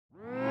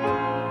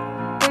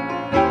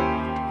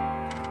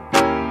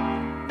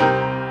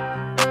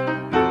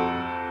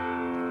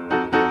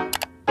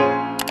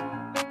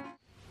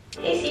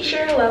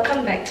Hi,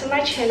 welcome back to my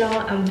channel.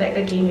 I'm back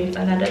again with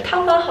another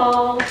Taobao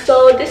haul.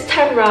 So this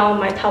time around,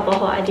 my Taobao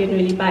haul, I didn't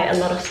really buy a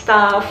lot of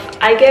stuff.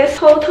 I guess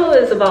total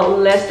is about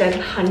less than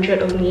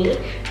 100 only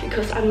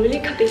because I'm really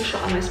cutting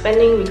short on my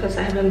spending because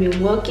I haven't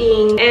been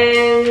working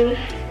and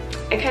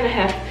I kind of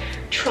have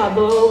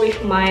trouble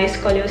with my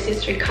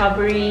scoliosis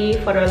recovery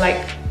for the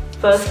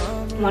first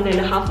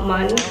 1.5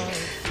 months.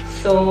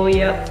 So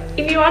yeah,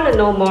 if you want to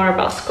know more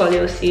about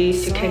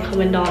scoliosis, you can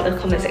comment down in the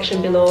comment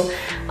section below.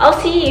 I'll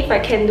see if I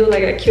can do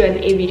like a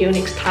Q&A video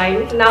next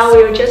time. Now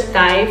we'll just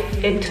dive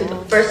into the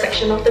first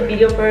section of the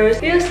video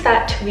first. We'll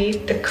start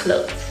with the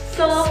clothes.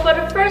 So for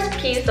the first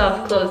piece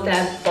of clothes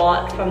that I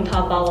bought from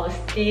Taobao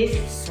was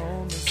this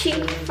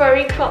pink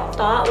furry crop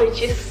top,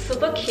 which is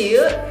super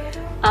cute.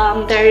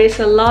 There is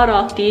a lot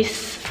of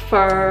these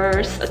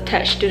furs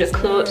attached to the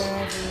clothes.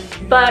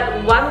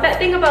 But one bad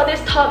thing about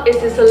this top is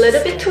it's a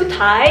little bit too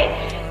tight.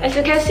 As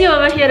you can see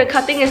over here, the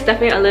cutting is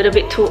definitely a little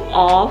bit too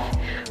off.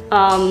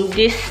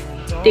 This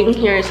thing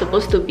here is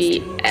supposed to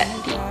be at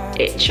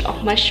the edge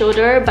of my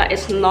shoulder, but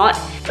it's not.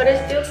 But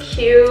it's still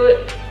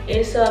cute.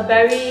 It's a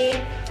very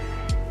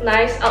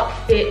nice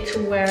outfit to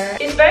wear.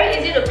 It's very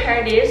easy to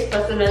pair this.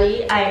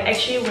 Personally, I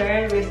actually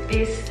wear it with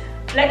this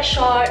black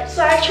shorts.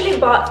 So I actually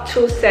bought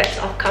 2 sets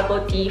of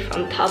couple tee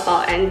from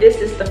Taobao, and this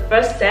is the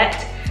first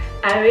set.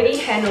 I already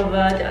hand over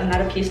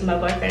another piece to my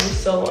boyfriend,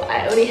 so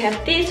I only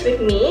have this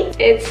with me.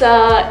 It's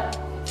a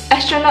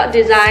astronaut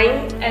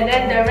design, and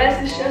then the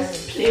rest is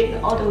just plain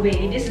all the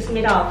way. This is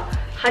made of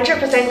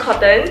 100%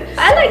 cotton.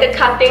 I like the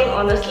cutting,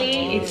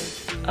 honestly.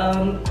 It's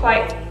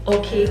quite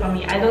okay for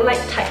me. I don't like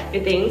tight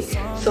fitting,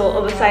 so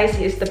oversized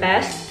is the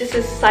best. This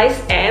is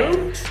size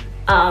M.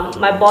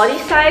 My body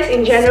size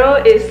in general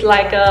is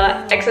like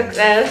a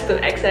XXS to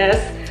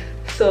XS,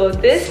 so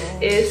this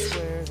is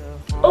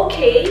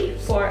okay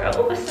for an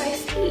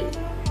oversized tee.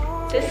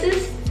 This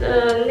is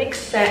the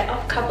next set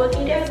of couple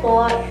tee that I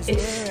bought.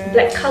 It's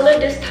black color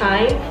this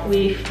time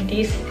with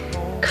this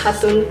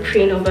cartoon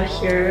print over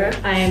here.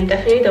 I am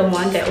definitely the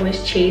one that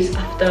always chase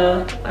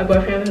after my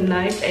boyfriend with a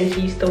knife, and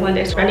he's the one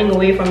that's running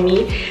away from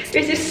me,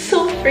 which is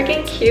so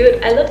freaking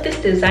cute. I love this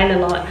design a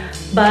lot,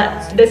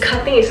 but the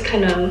cutting is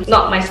kind of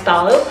not my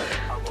style.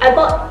 I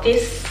bought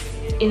this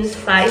in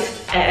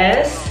size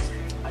S,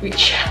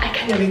 which I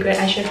kind of regret.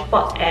 I should have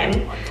bought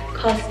M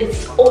because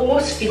it's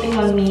almost fitting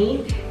on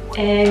me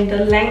and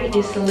the length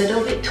is a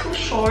little bit too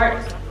short.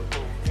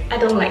 I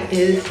don't like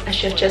this. I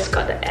should have just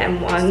got the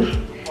M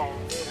one.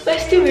 But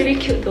it's still really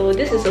cute though.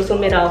 This is also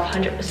made out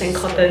of 100%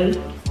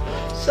 cotton.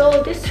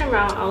 So this time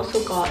around, I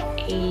also got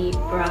a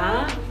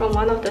bra from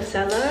one of the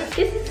sellers.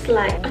 This is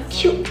like a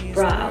cute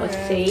bra, I would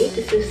say.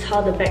 This is how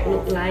the back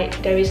look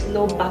like. There is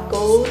no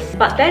buckles,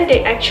 but then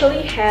they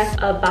actually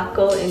have a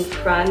buckle in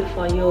front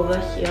for you over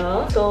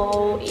here.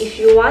 So if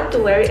you want to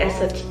wear it as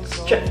a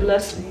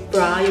strapless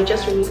bra, you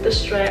just remove the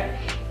strap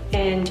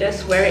and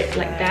just wear it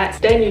like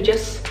that. Then you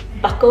just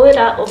buckle it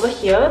up over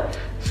here.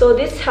 So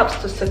this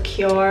helps to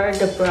secure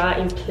the bra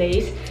in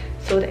place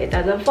so that it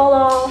doesn't fall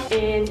off,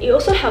 and it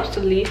also helps to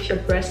lift your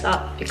breast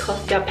up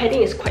because their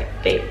padding is quite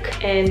thick.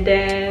 And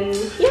then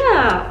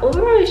yeah,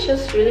 overall it's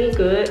just really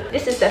good.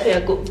 This is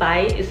definitely a good buy.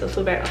 It's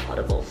also very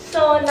affordable.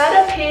 So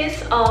another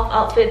piece of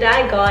outfit that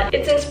I got,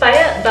 it's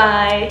inspired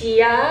by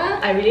Tia.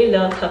 I really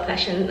love her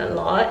fashion a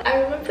lot.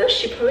 I remember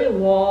she probably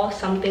wore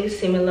something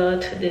similar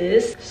to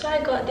this, so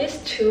I got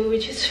this too,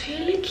 which is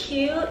really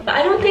cute. But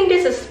I don't think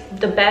this is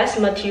the best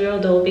material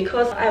though,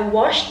 because I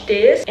washed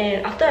this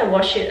and after I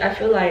wash it, I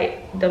feel like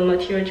the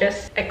material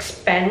just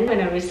expand.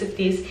 When I received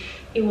this,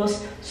 it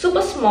was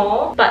super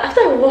small, but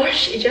after I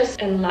wash, it just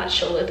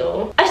enlarged a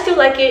little. I still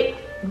like it,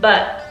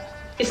 but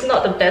it's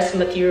not the best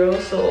material,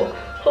 so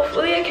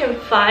hopefully I can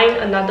find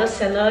another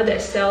seller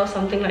that sells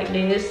something like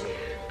this,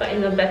 but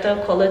in a better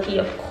quality,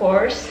 of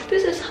course.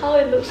 This is how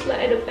it looks like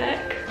at the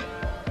back.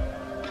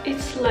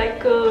 It's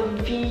like a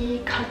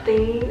V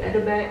cutting at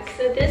the back.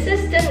 So this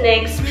is the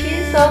next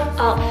piece of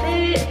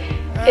outfit.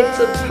 It's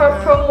a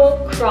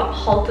purple crop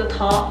halter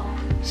top.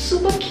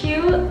 Super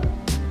cute.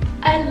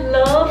 I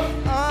love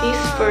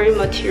this furry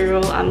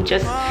material. I'm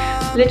just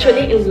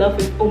literally in love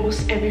with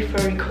almost every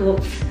furry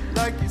clothes.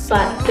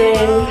 But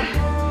then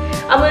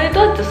I'm a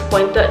little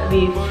disappointed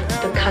with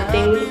the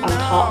cutting on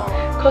top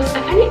because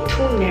I find it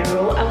too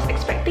narrow. I was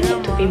expecting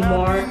it to be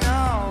more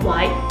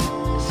wide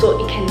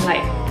so it can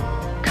like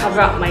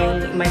cover up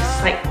my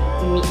side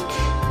meat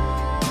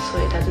so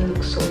it doesn't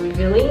look so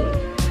revealing.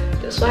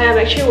 That's why I'm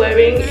actually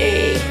wearing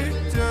a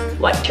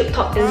white tube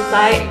top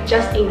inside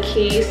just in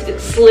case it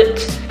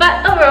slipped.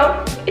 But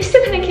overall, it's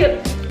still kind of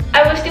cute.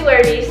 I will still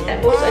wear these.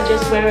 At most, I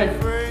just wear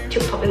a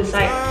tube top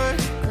inside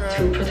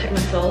to protect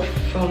myself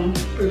from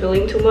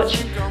revealing too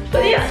much.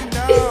 But yeah,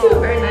 it's still a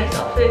very nice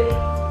outfit.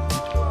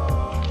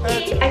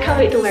 I can't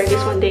wait to wear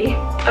this one day.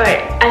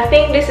 Alright, I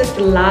think this is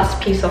the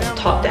last piece of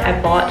top that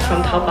I bought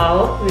from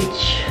Taobao,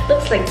 which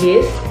looks like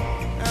this.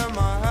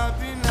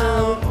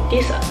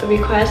 This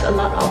requires a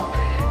lot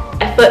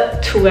of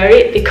effort to wear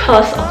it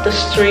because of the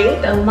string.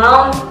 The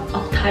amount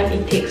of time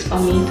it takes for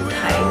me to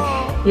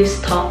tie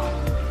this top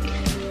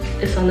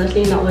is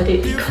honestly not worth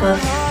it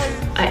because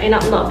I end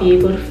up not be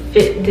able to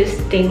fit this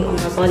thing on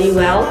my body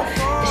well.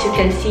 As you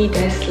can see,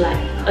 there's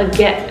like a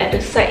gap at the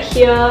side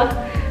here.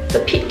 The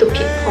peak to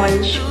peak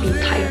point should be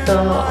tighter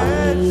on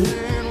me,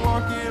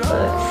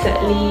 but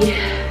sadly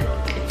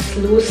it's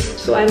loose,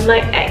 so I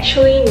might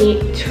actually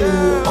need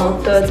to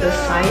alter the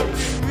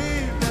sides.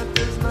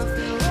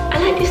 I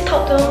like this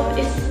top though,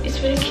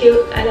 it's really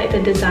cute. I like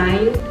the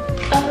design.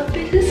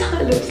 This is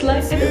how it looks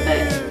like at the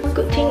back. One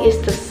good thing is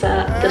the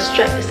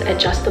strap is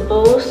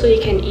adjustable, so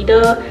you can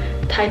either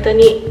tighten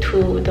it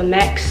to the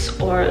max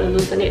or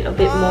loosen it a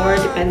bit more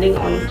depending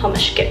on how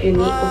much gap you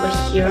need over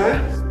here.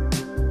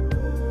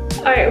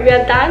 Alright, we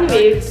are done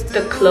with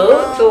the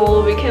clothes,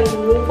 so we can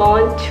move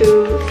on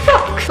to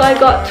socks. So I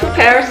got 2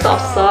 pairs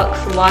of socks,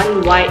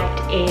 one white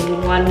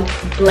and one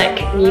black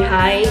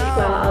knee-high.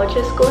 Well, I'll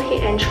just go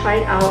ahead and try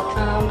it out.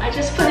 I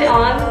just put it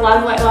on,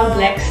 one white, one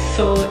black,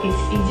 so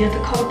it's easier to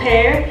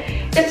compare.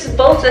 It's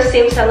both the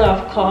same seller,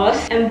 of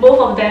course, and both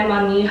of them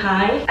are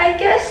knee-high. I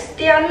guess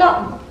they are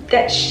not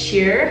that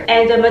sheer,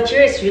 and the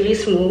material is really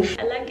smooth.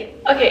 I like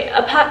it. Okay,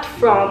 apart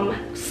from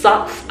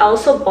socks, I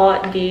also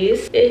bought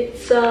this.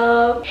 It's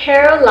a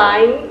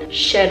hairline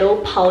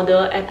shadow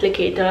powder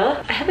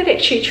applicator. I haven't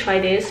actually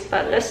tried this,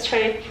 but let's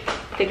try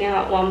taking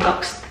out one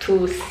box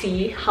to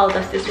see how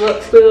does this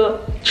work.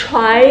 We'll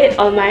try it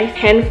on my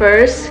hand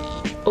first.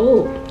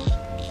 Oh,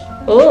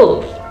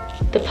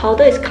 the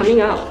powder is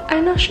coming out.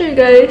 I'm not sure you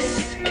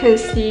guys can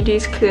see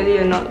this clearly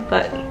or not,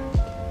 but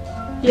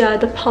yeah,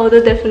 the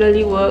powder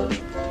definitely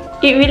worked.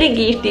 It really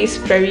gives this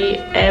very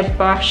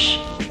airbrush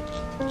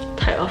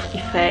type of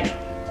effect.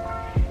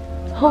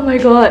 Oh my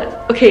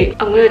god. Okay,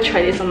 I'm gonna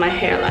try this on my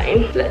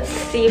hairline. Let's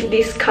see if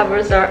this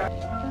covers up.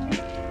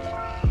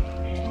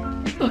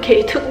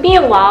 Okay, it took me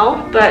a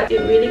while, but it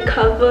really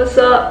covers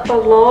up a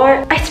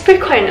lot. I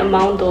sprayed quite an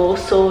amount though,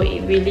 so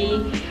it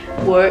really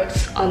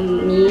works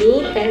on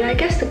me, and I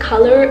guess the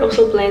color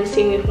also blends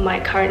in with my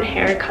current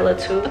hair color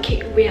too.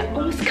 Okay, we are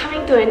almost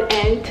coming to an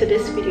end to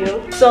this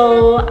video,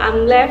 so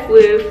I'm left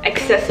with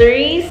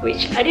accessories,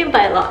 which I didn't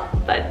buy a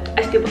lot, but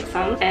I still bought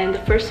some. And the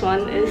first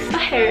one is a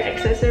hair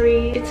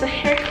accessory. It's a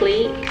hair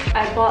clip.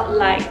 I bought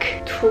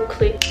like 2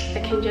 clips.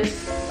 I can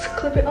just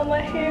clip it on my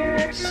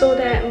hair so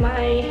that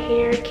my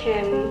hair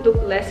can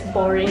look less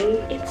boring.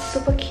 It's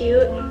super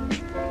cute.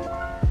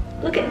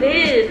 Look at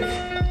this.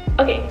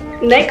 Okay,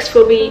 next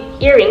will be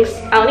earrings.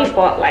 I only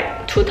bought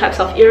like 2 types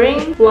of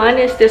earring. One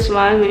is this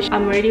one, which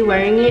I'm already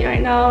wearing it right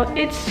now.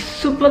 It's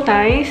super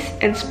nice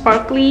and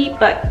sparkly,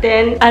 but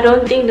then I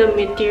don't think the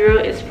material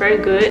is very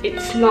good.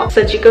 It's not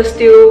surgical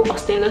steel or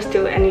stainless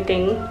steel or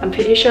anything. I'm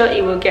pretty sure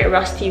it will get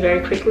rusty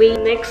very quickly.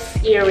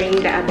 Next earring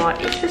that I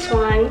bought is this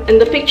one. In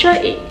the picture,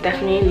 it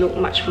definitely looked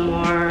much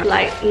more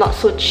like not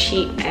so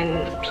cheap and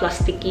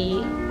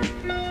plasticky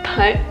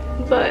type,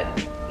 but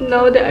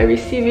now that I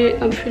receive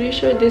it, I'm pretty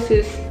sure this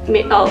is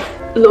made of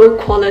low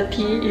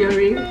quality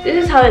earring.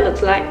 This is how it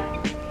looks like.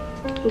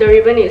 The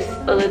ribbon is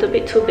a little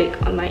bit too big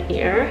on my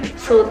ear,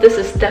 so this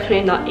is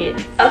definitely not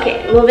it.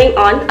 Okay, moving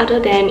on.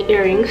 Other than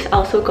earrings, I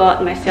also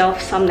got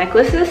myself some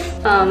necklaces.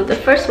 The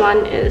first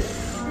one is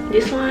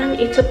this one.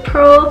 It's a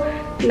pearl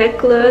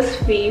necklace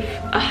with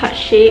a heart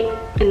shape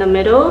in the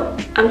middle.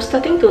 I'm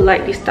starting to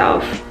like this style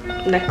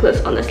of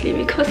necklace honestly,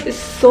 because it's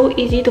so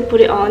easy to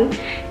put it on.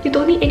 You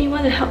don't need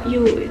anyone to help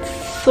you. It's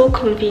so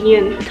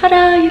convenient.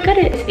 Ta-da! You got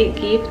it! It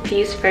gives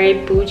this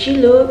very bougie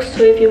look,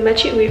 so if you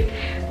match it with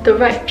the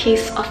right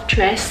piece of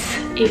dress,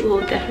 it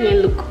will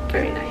definitely look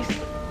very nice.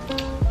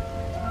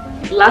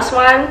 Last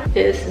one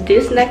is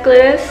this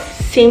necklace.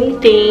 Same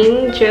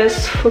thing,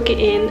 just hook it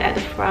in at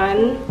the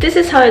front. This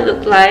is how it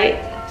looked like.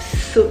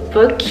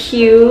 Super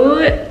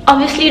cute.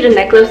 Obviously the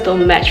necklace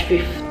don't match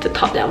with the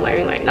top that I'm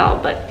wearing right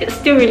now, but it's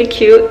still really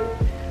cute.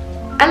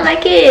 I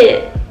like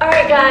it.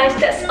 Alright guys,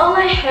 that's all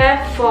I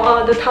have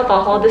for the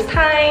Taobao haul this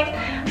time.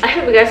 I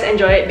hope you guys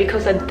enjoy it,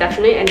 because I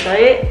definitely enjoy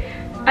it.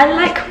 I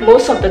like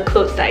most of the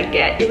clothes that I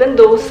get, even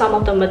though some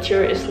of the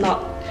material is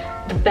not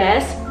the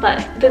best, but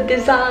the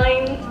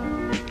design,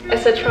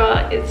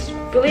 etc. is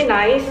really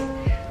nice.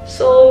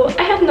 So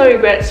I have no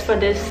regrets for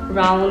this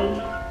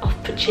round of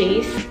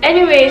purchase.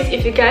 Anyways,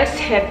 if you guys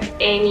have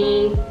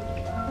any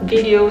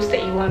videos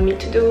that you want me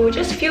to do,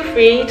 just feel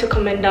free to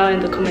comment down in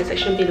the comment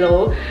section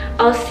below.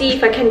 I'll see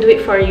if I can do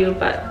it for you,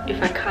 but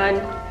if I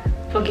can't,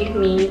 forgive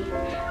me,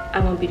 I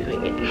won't be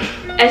doing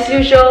it. As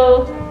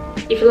usual,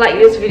 if you like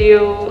this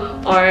video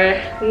or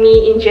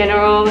me in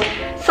general,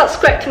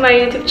 subscribe to my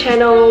YouTube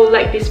channel,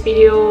 like this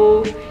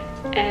video,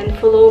 and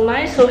follow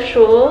my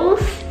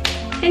socials.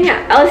 And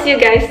yeah, I'll see you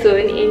guys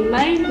soon in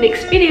my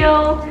next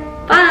video.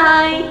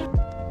 Bye!